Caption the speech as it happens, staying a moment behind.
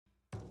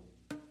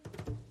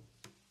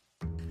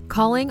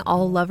Calling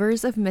all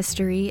lovers of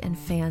mystery and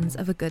fans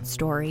of a good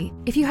story.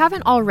 If you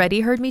haven't already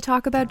heard me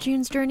talk about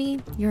June's Journey,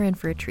 you're in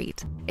for a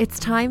treat. It's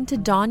time to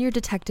don your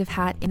detective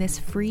hat in this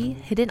free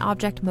hidden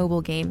object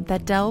mobile game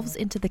that delves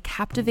into the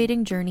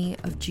captivating journey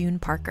of June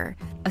Parker,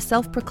 a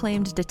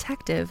self-proclaimed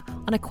detective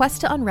on a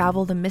quest to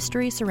unravel the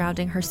mystery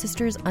surrounding her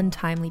sister's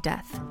untimely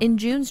death. In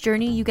June's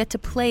Journey, you get to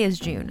play as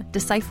June,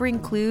 deciphering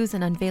clues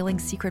and unveiling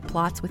secret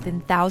plots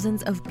within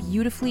thousands of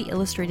beautifully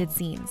illustrated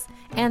scenes.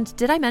 And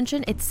did I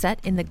mention it's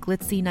set in the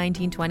glitzy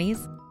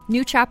 1920s?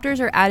 New chapters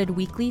are added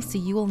weekly, so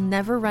you will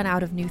never run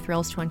out of new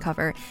thrills to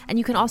uncover, and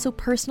you can also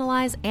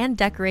personalize and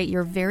decorate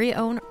your very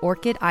own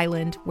Orchid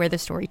Island where the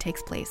story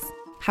takes place.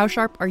 How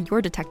sharp are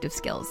your detective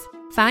skills?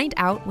 Find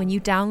out when you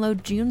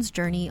download June's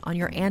Journey on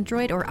your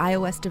Android or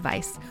iOS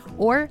device,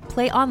 or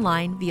play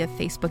online via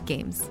Facebook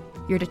Games.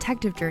 Your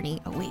detective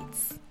journey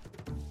awaits.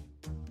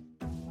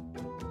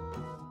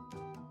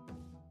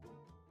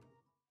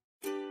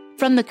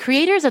 From the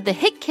creators of the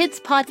hit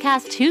kids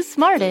podcast Too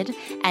Smarted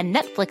and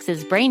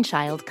Netflix's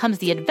Brainchild comes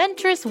the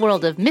adventurous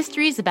world of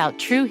mysteries about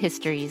true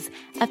histories,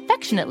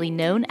 affectionately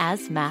known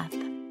as math.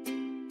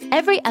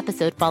 Every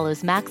episode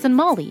follows Max and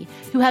Molly,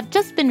 who have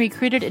just been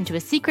recruited into a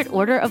secret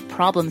order of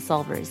problem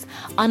solvers,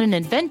 on an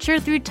adventure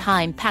through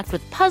time packed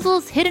with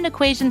puzzles, hidden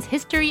equations,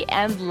 history,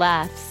 and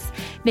laughs,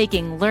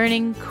 making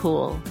learning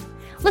cool.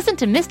 Listen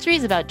to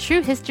Mysteries About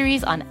True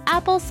Histories on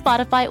Apple,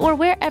 Spotify, or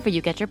wherever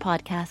you get your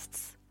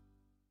podcasts.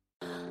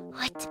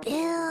 What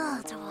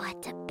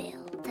to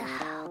build?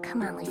 Oh,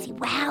 come on, Lucy.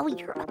 Wow,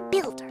 you're a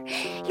builder.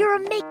 You're a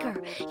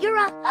maker.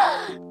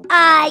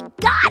 I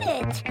got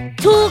it!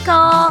 Tool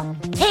call.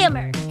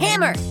 Hammer.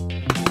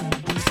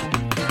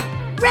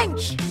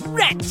 Wrench.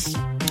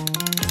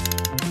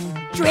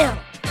 Drill.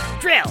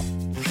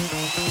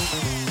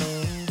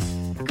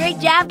 Great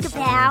job,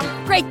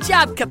 Kapow. Great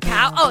job,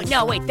 Kapow. Oh,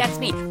 no, wait, that's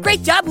me.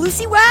 Great job,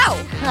 Lucy. Wow.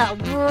 Oh,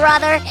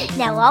 brother.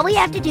 Now all we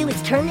have to do is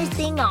turn this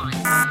thing on.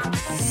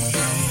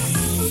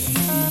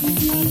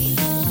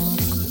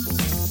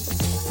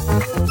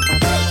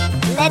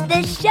 Let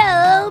the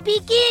show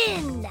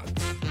begin!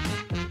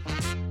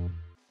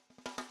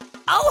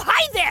 Oh,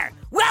 hi there!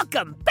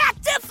 Welcome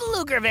back to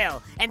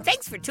Pflugerville! And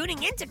thanks for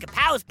tuning in to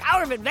Kapow's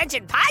Power of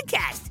Invention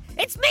podcast.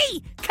 It's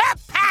me,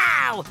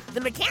 Kapow, the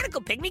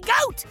mechanical pygmy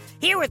goat,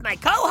 here with my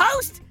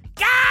co-host,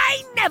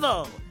 Guy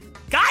Neville.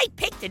 Guy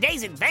picked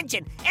today's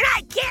invention, and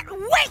I can't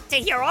wait to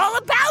hear all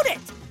about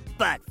it.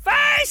 But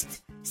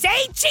first,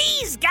 say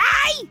cheese,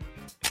 Guy!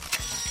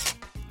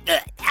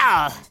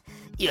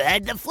 You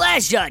had the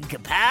flash on,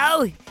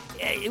 Kapow.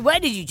 Why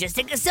did you just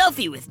take a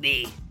selfie with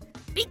me?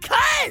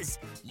 Because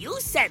you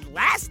said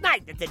last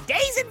night that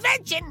today's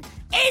invention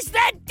is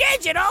the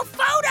digital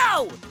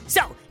photo.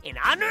 So, in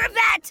honor of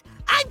that,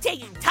 I'm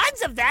taking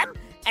tons of them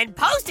and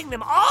posting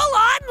them all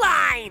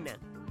online.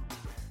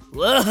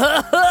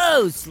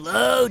 Whoa,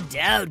 slow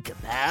down,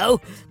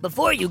 Kapow.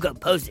 Before you go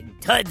posting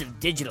tons of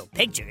digital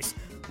pictures,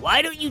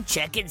 why don't you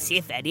check and see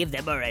if any of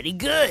them are any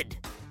good?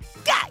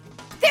 Guy,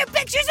 they're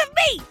pictures of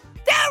me.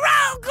 They're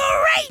all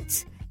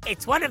great!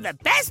 It's one of the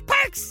best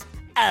perks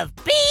of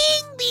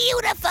being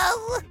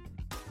beautiful.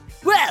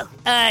 Well,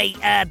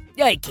 I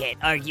can't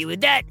argue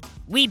with that.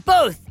 We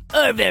both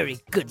are very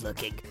good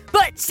looking.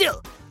 But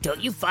still, don't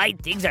you find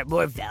things are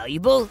more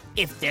valuable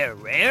if they're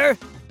rare?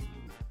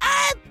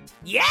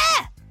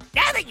 Yeah.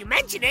 Now that you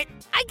mention it,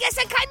 I guess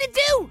I kinda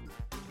do.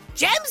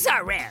 Gems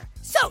are rare,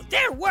 so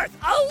they're worth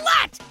a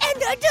lot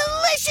and are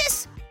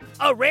delicious.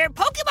 A rare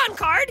Pokemon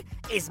card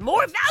is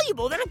more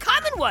valuable than a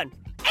common one.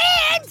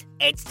 And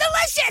it's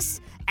delicious!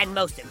 And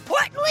most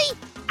importantly,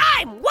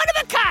 I'm one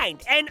of a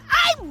kind, and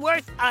I'm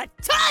worth a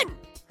ton!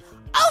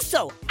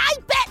 Also, I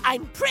bet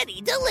I'm pretty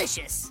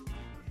delicious.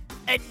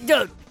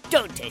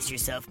 Don't taste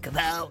yourself,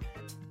 Kapow.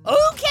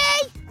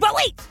 Okay, but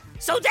wait,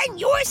 so then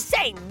you're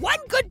saying one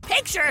good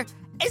picture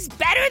is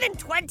better than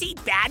 20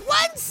 bad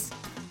ones?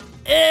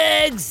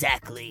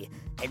 Exactly,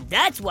 and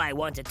that's why I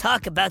want to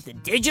talk about the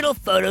digital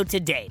photo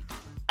today.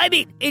 I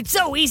mean, it's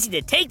so easy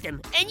to take them,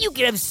 and you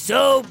can have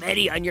so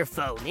many on your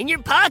phone, in your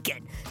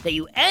pocket, that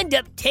you end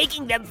up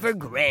taking them for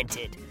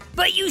granted.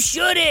 But you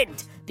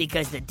shouldn't,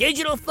 because the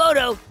digital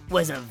photo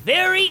was a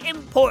very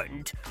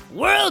important,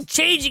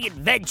 world-changing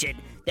invention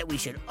that we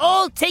should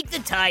all take the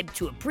time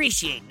to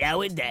appreciate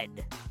now and then.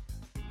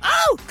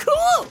 Oh,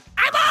 cool!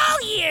 I'm all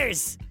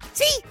ears!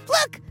 See,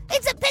 look,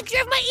 it's a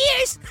picture of my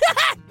ears!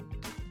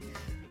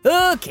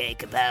 Okay,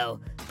 Kapow,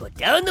 put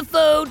down the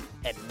phone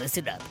and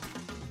listen up.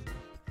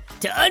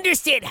 To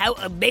understand how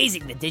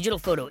amazing the digital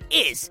photo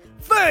is,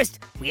 first,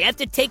 we have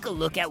to take a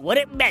look at what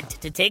it meant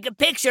to take a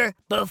picture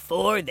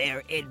before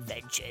their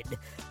invention.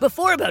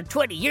 Before about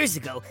 20 years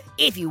ago,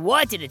 if you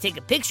wanted to take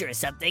a picture of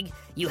something,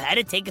 you had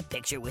to take a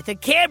picture with a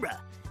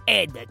camera.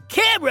 And the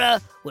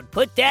camera would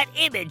put that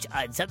image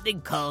on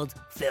something called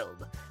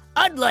film.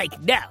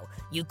 Unlike now,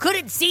 you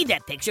couldn't see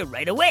that picture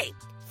right away.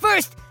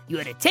 First, you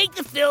had to take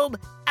the film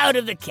out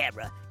of the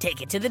camera,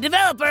 take it to the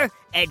developer,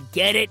 and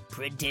get it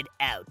printed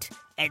out.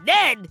 And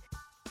then,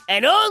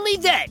 and only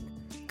then,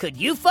 could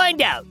you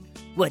find out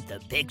what the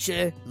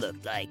picture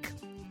looked like.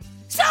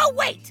 So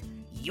wait,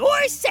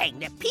 you're saying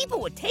that people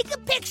would take a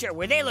picture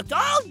where they looked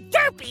all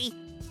derpy,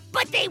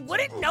 but they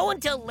wouldn't know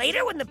until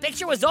later when the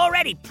picture was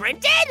already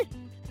printed?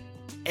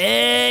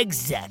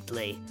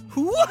 Exactly.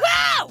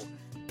 Wow!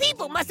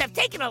 People must have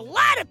taken a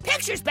lot of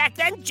pictures back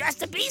then just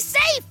to be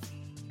safe.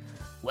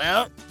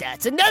 Well,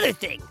 that's another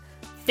thing.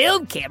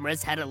 Film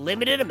cameras had a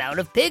limited amount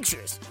of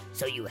pictures,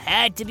 so you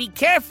had to be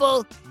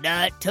careful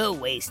not to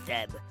waste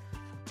them.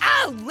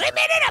 A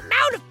limited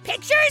amount of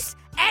pictures?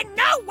 And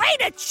no way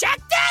to check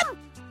them?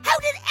 How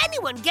did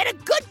anyone get a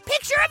good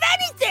picture of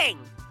anything?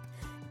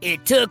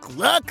 It took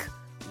luck,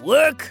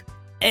 work,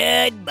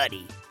 and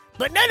money.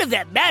 But none of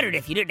that mattered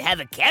if you didn't have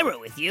a camera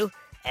with you,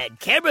 and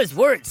cameras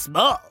weren't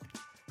small.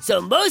 So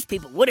most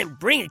people wouldn't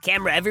bring a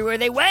camera everywhere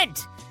they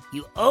went.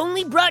 You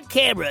only brought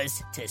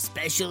cameras to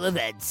special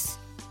events.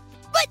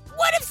 But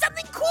what if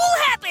something cool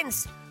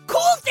happens?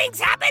 Cool things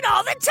happen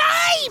all the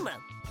time!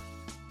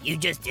 You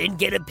just didn't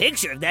get a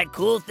picture of that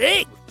cool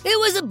thing. It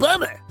was a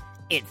bummer.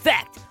 In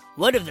fact,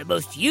 one of the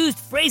most used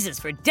phrases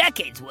for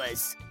decades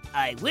was,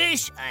 "I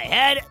wish I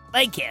had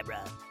my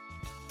camera."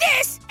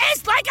 This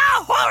is like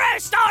a horror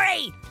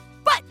story!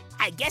 But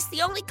I guess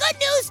the only good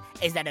news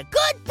is that a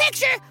good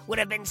picture would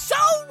have been so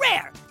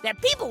rare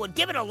that people would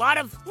give it a lot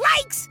of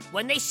likes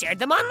when they shared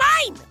them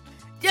online.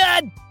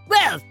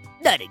 Well,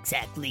 not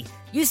exactly.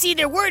 You see,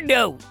 there were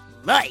no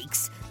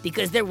likes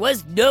because there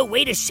was no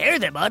way to share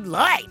them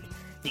online.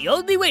 The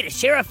only way to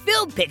share a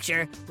film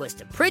picture was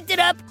to print it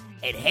up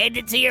and hand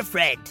it to your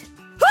friend.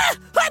 Ah,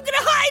 I'm gonna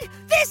hide!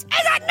 This is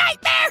a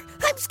nightmare!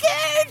 I'm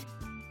scared!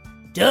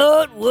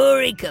 Don't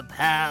worry,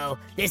 Kapow.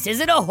 This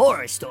isn't a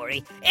horror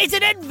story. It's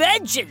an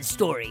invention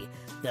story.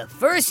 The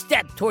first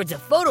step towards a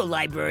photo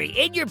library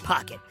in your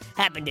pocket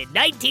happened in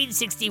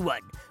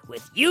 1961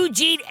 with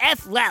Eugene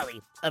F.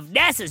 Lally of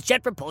NASA's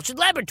Jet Propulsion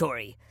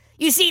Laboratory.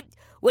 You see,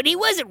 when he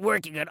wasn't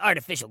working on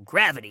artificial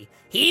gravity,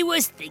 he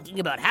was thinking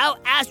about how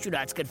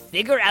astronauts could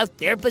figure out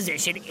their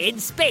position in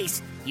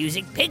space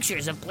using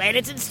pictures of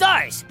planets and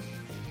stars.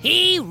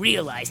 He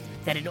realized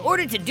that in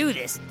order to do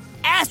this,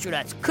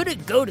 astronauts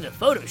couldn't go to the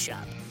photo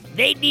shop.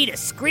 They'd need a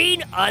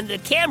screen on the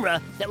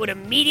camera that would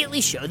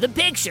immediately show the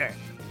picture.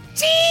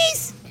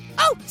 Jeez!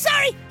 Oh,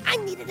 sorry, I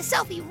needed a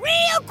selfie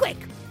real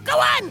quick. Go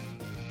on!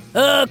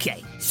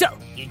 Okay, so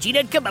Eugene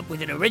had come up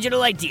with an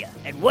original idea,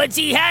 and once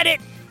he had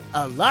it,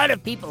 a lot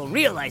of people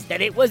realized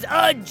that it was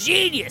a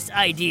genius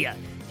idea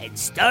and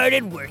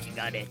started working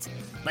on it.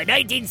 By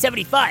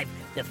 1975,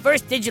 the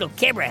first digital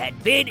camera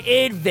had been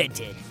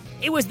invented.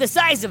 It was the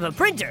size of a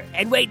printer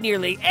and weighed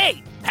nearly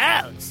 8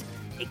 pounds.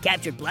 It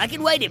captured black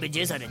and white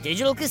images on a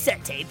digital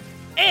cassette tape,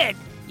 and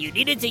you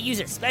needed to use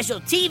a special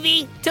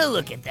TV to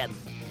look at them.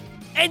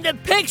 And the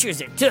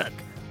pictures it took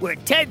were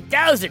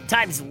 10,000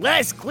 times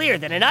less clear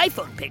than an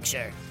iPhone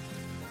picture.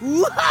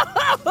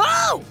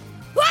 Whoa!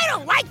 I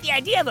don't like the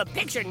idea of a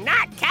picture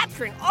not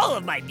capturing all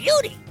of my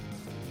beauty.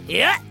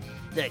 Yeah,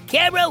 the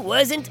camera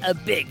wasn't a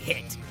big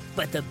hit,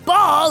 but the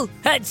ball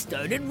had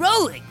started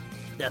rolling.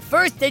 The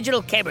first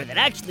digital camera that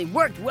actually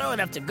worked well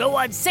enough to go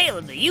on sale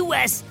in the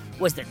US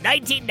was the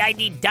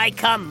 1990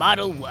 Dicom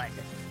Model 1.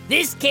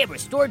 This camera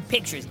stored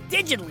pictures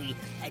digitally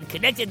and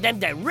connected them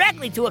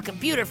directly to a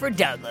computer for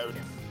download.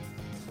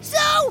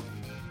 So,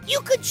 you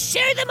could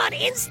share them on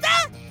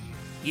Insta?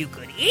 You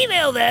could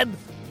email them.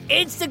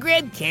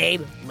 Instagram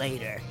came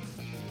later.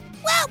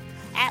 Well,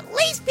 at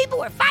least people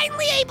were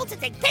finally able to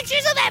take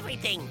pictures of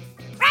everything,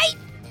 right?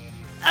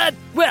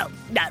 Well,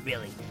 not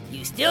really.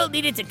 You still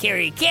needed to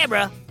carry a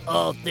camera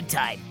all the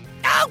time.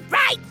 Oh,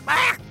 right!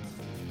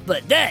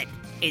 But then,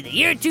 in the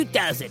year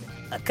 2000,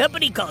 a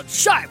company called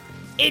Sharp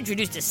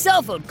introduced a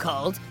cell phone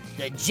called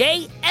the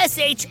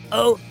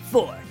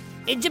JSH-04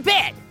 in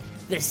Japan.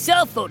 The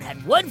cell phone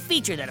had one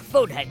feature that a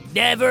phone had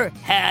never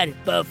had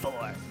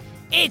before.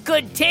 It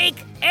could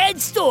take and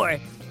store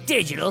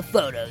digital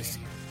photos.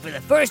 For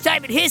the first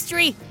time in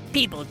history,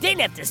 people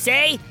didn't have to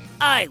say,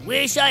 "I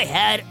wish I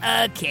had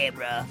a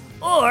camera,"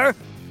 or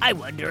 "I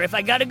wonder if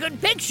I got a good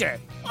picture,"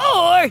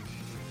 or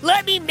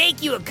 "Let me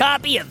make you a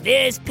copy of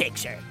this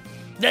picture."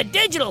 The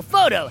digital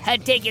photo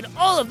had taken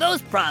all of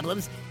those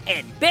problems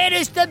and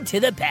banished them to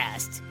the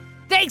past.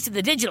 Thanks to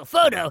the digital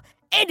photo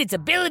and its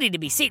ability to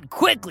be seen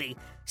quickly,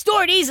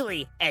 stored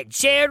easily, and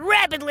shared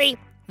rapidly,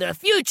 the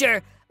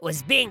future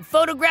was being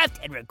photographed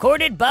and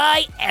recorded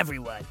by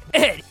everyone.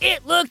 And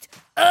it looked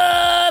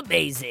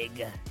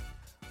amazing.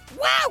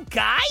 Wow,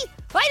 Guy!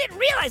 I didn't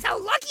realize how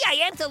lucky I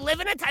am to live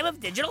in a time of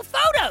digital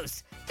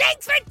photos.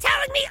 Thanks for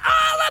telling me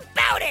all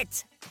about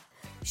it!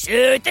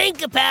 Sure thing,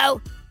 Kapow.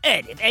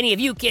 And if any of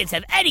you kids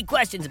have any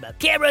questions about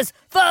cameras,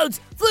 phones,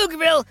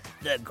 Pflugerville,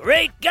 the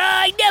great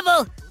Guy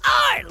Neville,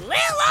 or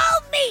lil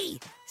old me,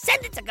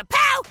 send it to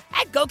Kapow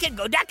at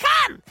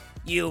GoKidGo.com.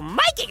 You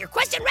might get your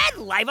question read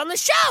live on the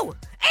show.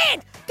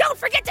 And don't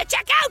forget to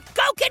check out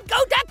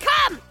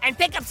GoKidGo.com and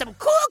pick up some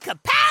cool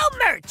Kapow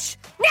merch.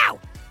 Now,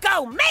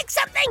 go make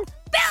something,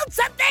 build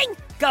something,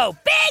 go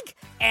big,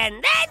 and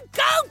then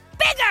go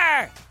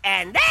bigger.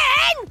 And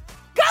then,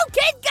 go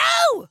kid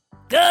go!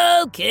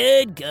 Go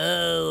kid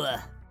go!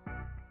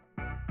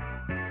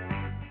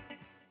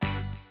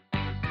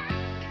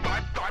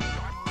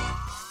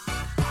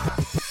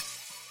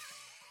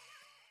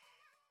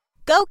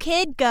 Go,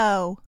 kid,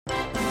 go.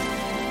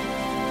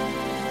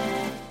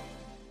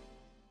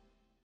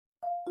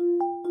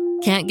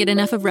 Can't get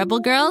enough of Rebel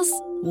Girls?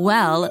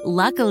 Well,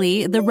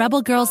 luckily, the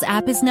Rebel Girls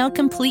app is now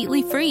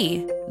completely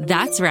free.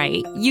 That's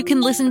right. You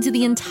can listen to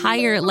the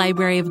entire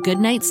library of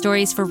goodnight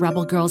stories for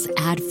Rebel Girls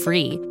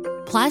ad-free.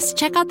 Plus,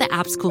 check out the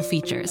app's cool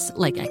features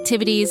like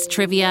activities,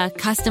 trivia,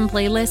 custom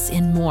playlists,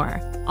 and more.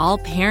 All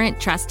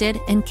parent-trusted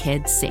and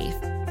kids-safe.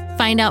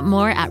 Find out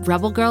more at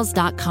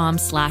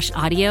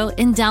rebelgirls.com/audio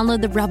and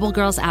download the Rebel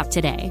Girls app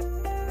today.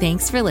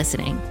 Thanks for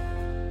listening.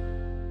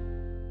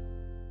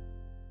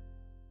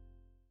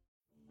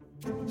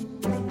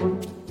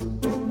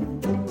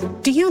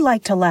 Do you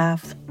like to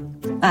laugh?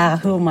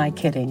 Who am I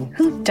kidding?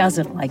 Who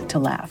doesn't like to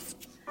laugh?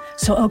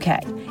 So, okay,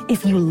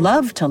 if you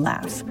love to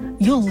laugh,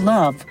 you'll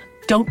love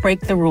Don't Break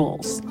the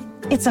Rules.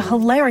 It's a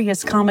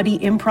hilarious comedy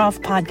improv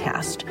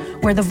podcast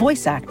where the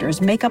voice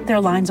actors make up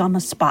their lines on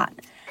the spot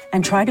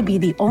and try to be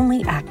the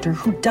only actor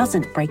who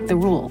doesn't break the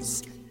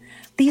rules.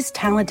 These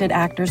talented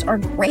actors are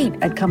great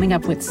at coming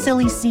up with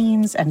silly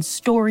scenes and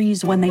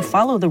stories when they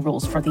follow the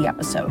rules for the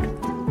episode.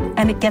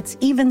 And it gets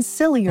even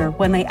sillier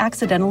when they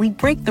accidentally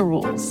break the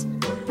rules.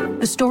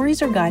 The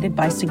stories are guided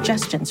by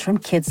suggestions from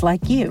kids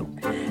like you,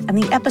 and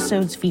the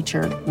episodes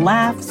feature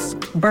laughs,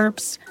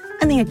 burps,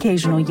 and the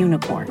occasional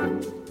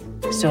unicorn.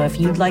 So if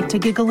you'd like to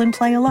giggle and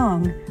play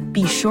along,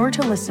 be sure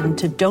to listen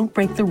to Don't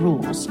Break the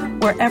Rules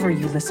wherever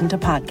you listen to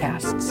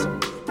podcasts.